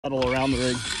Paddle around the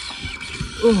rig.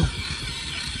 Oh,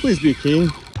 please be king.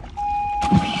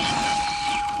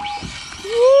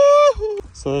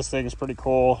 So this thing is pretty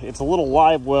cool. It's a little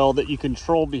live well that you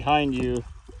control behind you,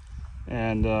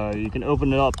 and you can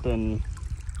open it up, and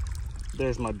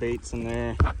there's my baits in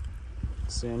there.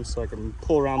 See them, so I can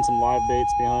pull around some live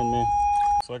baits behind me.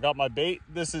 So I got my bait.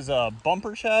 This is a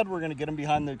bumper shad. We're gonna get them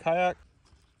behind the kayak.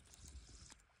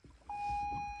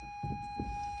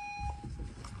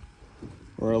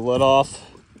 We're gonna let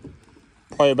off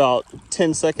probably about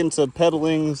 10 seconds of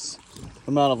pedaling's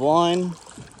amount of line.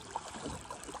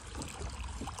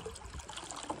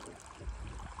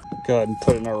 Go ahead and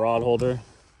put it in our rod holder.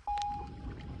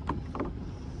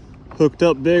 Hooked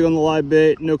up big on the live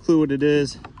bait, no clue what it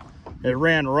is. It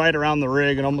ran right around the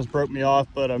rig and almost broke me off,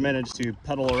 but I managed to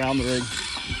pedal around the rig.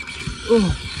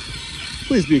 Oh,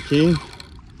 please be a king.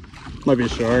 Might be a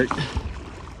shark.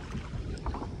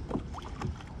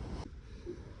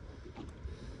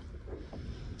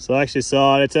 So I actually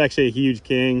saw it. It's actually a huge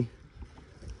king.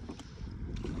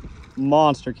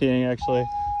 Monster king, actually.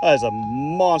 That is a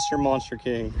monster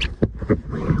king.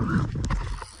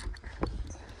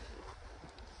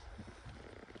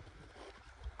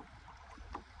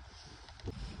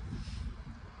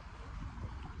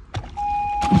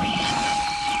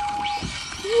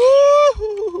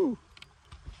 Woo-hoo!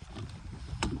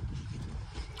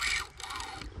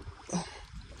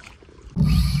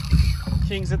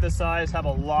 Kings at this size have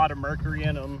a lot of mercury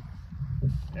in them,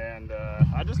 and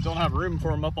I just don't have room for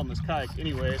them up on this kayak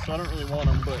anyway, so I don't really want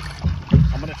them. But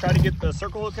I'm gonna try to get the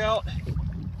circle hook out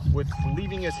with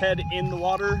leaving his head in the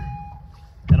water,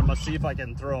 and I'm gonna see if I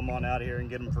can throw him on out here and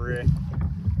get him free.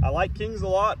 I like kings a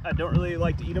lot. I don't really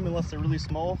like to eat them unless they're really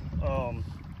small.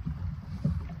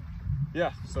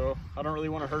 Yeah, so I don't really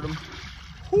want to hurt him.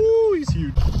 Whoo, he's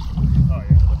huge. Oh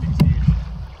yeah, that thing's huge.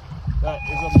 That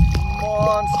is a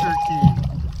monster king.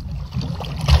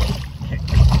 Okay,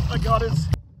 I got his.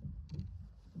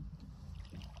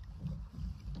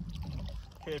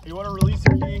 Okay, if you want to release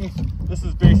a king, this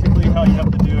is basically how you have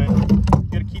to do it. You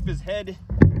gotta keep his head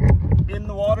in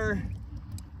the water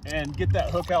and get that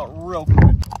hook out real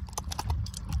quick.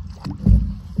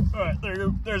 All right, there you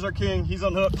go. There's our king. He's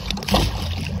unhooked.